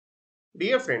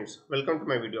Dear friends, welcome to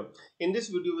my video. In this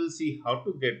video, we'll see how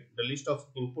to get the list of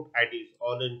input IDs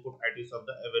or the input IDs of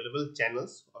the available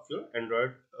channels of your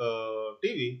Android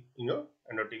TV in your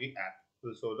Android TV app.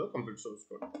 We'll show the complete source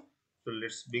code. So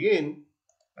let's begin.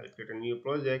 I'll create a new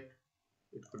project.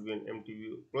 It could be an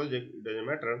MTV project, it doesn't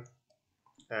matter.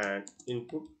 And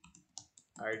input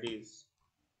IDs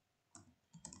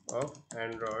of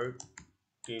Android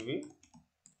TV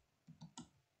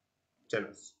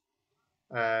channels.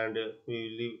 And we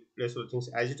will leave rest of the things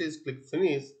as it is. Click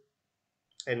finish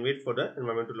and wait for the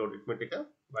environment to load. It may take a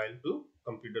while to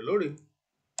complete the loading.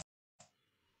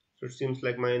 So it seems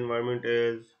like my environment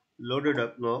is loaded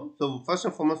up now. So first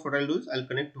and foremost, what I'll do is I'll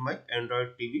connect to my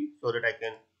Android TV so that I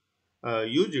can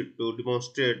use it to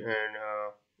demonstrate and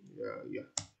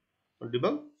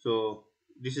debug. So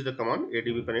this is the command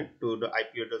adb connect to the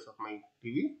IP address of my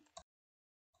TV.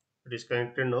 It is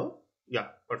connected now. Yeah,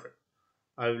 perfect.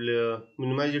 I will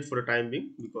minimize it for the time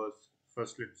being because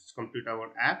first let's complete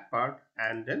our app part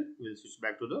and then we'll switch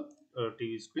back to the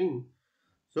TV screen.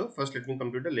 So first let me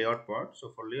complete the layout part.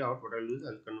 So for layout, what I'll do is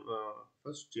I'll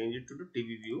first change it to the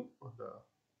TV view of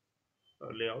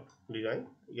the layout design.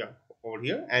 Yeah, over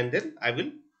here, and then I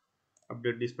will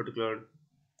update this particular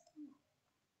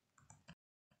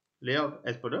layout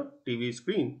as per the TV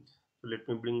screen. So let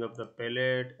me bring up the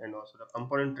palette and also the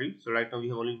component tree. So right now we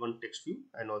have only one text view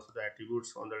and also the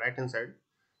attributes on the right hand side.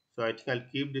 So I think I'll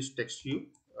keep this text view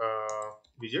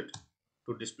widget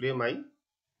to display my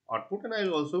output, and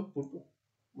I'll also put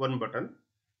one button.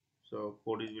 So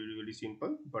code will be very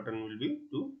simple. Button will be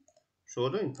to show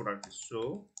the input IDs.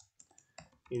 So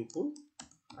input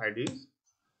IDs,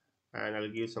 and I'll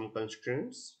give some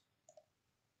constraints.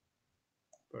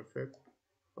 Perfect.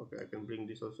 Okay, I can bring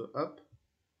this also up,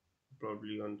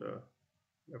 probably on the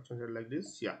left hand side like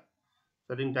this. Yeah.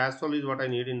 So I think that's all is what I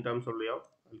need in terms of layout.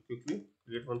 I'll quickly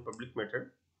create one public method,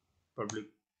 public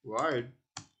void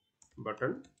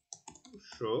button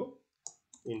show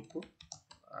input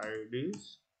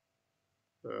IDs.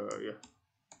 Yeah,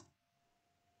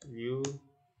 view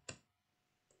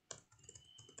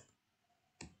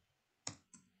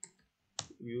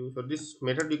view. So this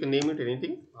method you can name it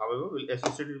anything. However, we'll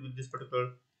associate it with this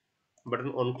particular button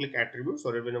on click attribute,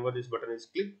 so that whenever this button is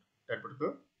clicked, that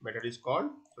particular method is called.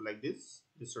 So like this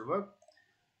should work.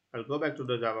 I'll go back to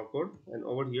the Java code, and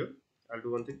over here I'll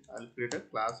do one thing. I'll create a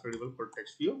class variable for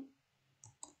text view.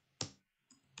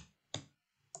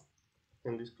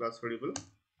 In this class variable,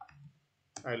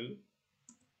 I'll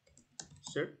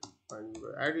set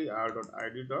id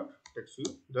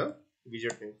r.id.textView the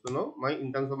widget name. So now my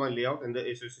in terms of my layout and the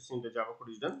association in the Java code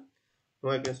is done.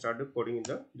 Now I can start the coding in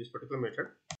the this particular method.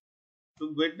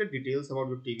 To get the details about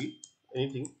your TV,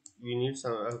 anything, we need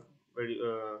some very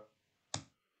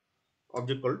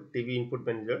object called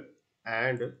TvInputManager,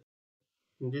 and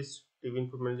in this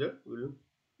TvInputManager we'll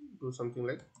do something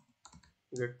like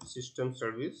get system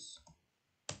service,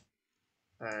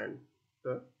 and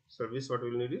the service what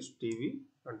we'll need is TV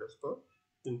underscore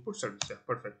input service. Yeah,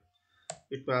 perfect.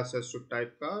 It may ask us to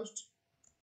typecast.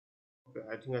 Okay,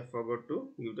 I think I forgot to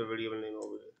give the variable name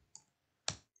over here.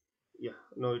 Yeah,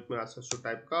 now it may ask us to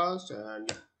typecast, and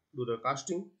yeah, do the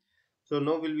casting. So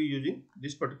now we'll be using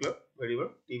this particular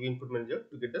variable TvInputManager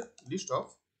to get the list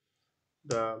of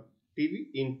the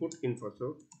TV input info.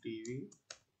 So TV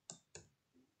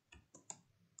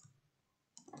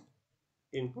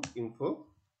input info.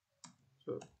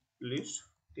 So list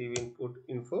TV input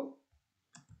info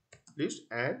list,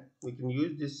 and we can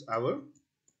use this our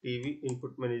TV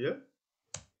input manager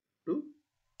to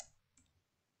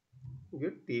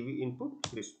get TV input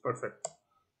list. Perfect.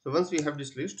 So once we have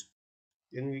this list,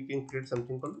 then we can create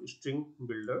something called string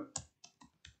builder.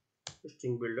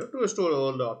 String builder to store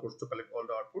all the outputs, to collect all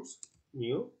the outputs.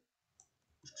 New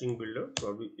string builder,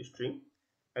 probably string,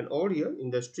 and over here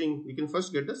in the string we can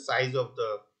first get the size of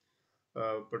the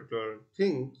particular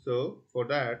thing. So for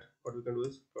that, what we can do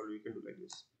is probably we can do like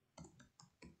this: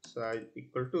 size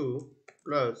equal to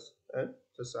plus and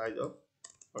the size of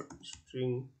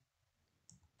string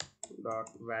dot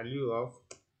value of,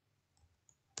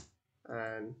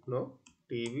 and no,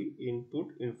 TV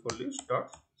input info list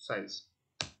dot size.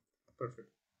 Perfect.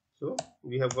 So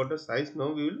we have got the size.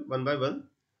 Now we will one by one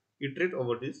iterate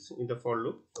over this in the for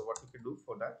loop. So what we can do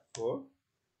for that, for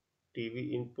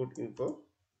TV input info,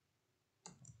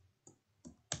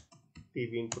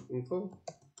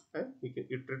 and we can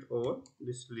iterate over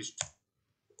this list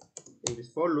in this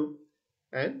for loop,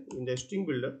 and in the string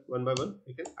builder one by one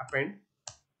we can append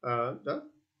the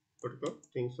particular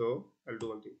thing. So I'll do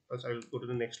one thing. First I will go to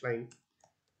the next line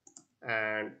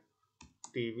and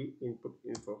TV input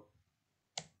info.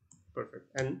 Perfect.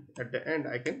 And at the end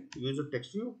I can use a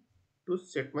text view to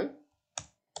set my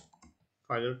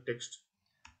final text.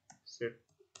 Set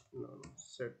no, no,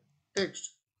 set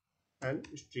text and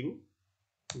string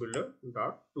builder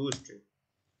dot to string.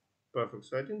 Perfect.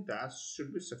 So I think that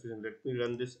should be sufficient. Let me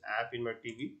run this app in my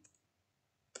TV.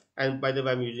 And by the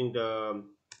way, I'm using the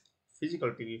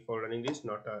physical TV for running this,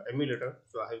 not a emulator.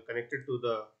 So I have connected to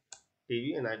the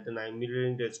TV, and then I'm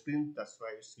mirroring the screen. That's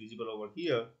why it's visible over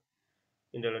here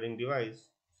in the running device.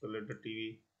 So let the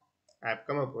TV app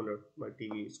come up under my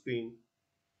TV screen.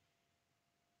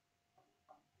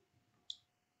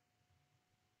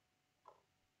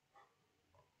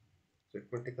 So it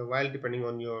will take a while depending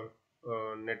on your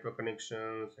network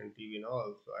connections and TV and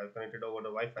all. So I've connected over the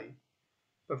Wi-Fi.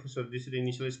 Perfect. So this is the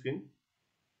initial screen,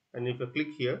 and if I click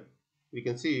here, we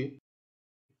can see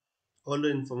all the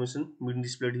information being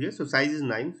displayed here. So size is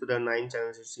 9, so there are 9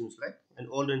 channels it seems like, and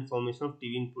all the information of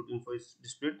TV input info is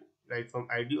displayed right from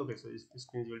ID. Okay, so this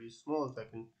screen is very small, so I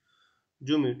can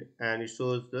zoom it, and it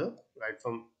shows the right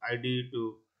from ID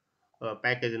to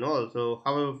package and all. So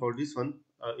however, for this one,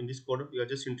 in this code we are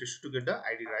just interested to get the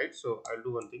ID right. So I'll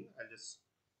do one thing, I'll just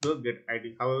do a get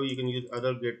ID. However, you can use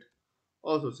other get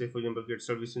also, say for example get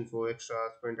service info, extra,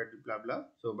 spend ID, blah blah.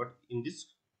 So but in this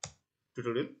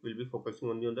tutorial will be focusing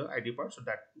only on the ID part, so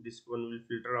that this one will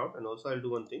filter out. And also I'll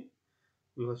do one thing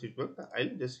before switch back.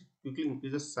 I'll just quickly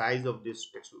increase the size of this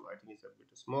text view. I think it's a bit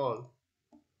small,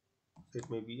 so it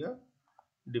may be a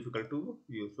difficult to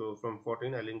view. So from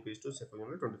 14 I'll increase to say for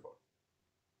example 24.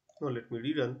 Now let me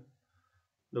rerun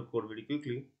the code very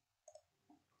quickly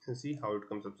and see how it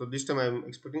comes up. So this time I'm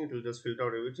expecting it will just filter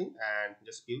out everything and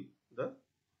just give the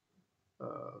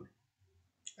uh,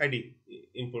 ID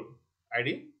input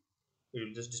ID. It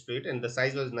will just display it, and the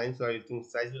size was 9, so I think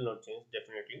size will not change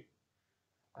definitely,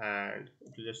 and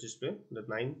it will just display the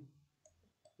 9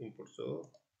 input. So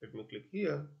let me click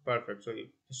here. Perfect. So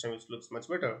this time it looks much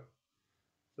better.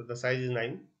 So the size is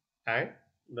 9, and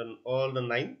then all the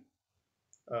 9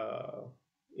 uh,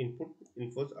 input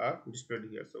infos are displayed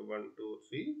here. So 1 2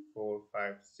 3 4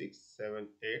 5 6 7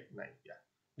 8 9. Yeah,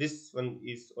 this one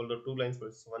is although 2 lines, but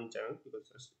it's one channel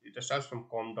because it starts from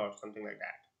com dot something like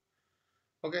that.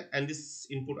 Okay, and this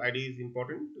input ID is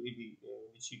important,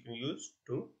 which you can use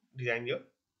to design your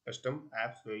custom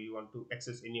apps where you want to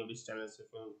access any of these channels,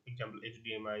 for example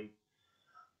HDMI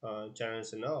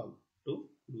channels and all, to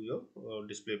do your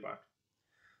display part.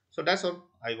 So that's all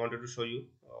I wanted to show you,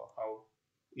 how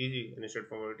easy and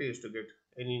straightforward it is to get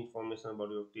any information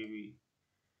about your TV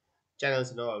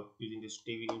channels and all using this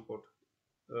TV input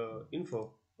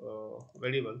info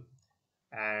variable,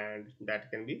 and that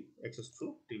can be accessed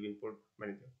through TV input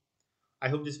manager. I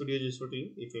hope this video is useful to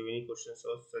you. If you have any questions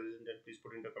or suggestions, then please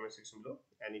put in the comment section below.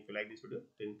 And if you like this video,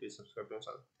 then please subscribe to our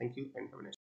channel. Thank you and have a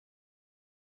nice day.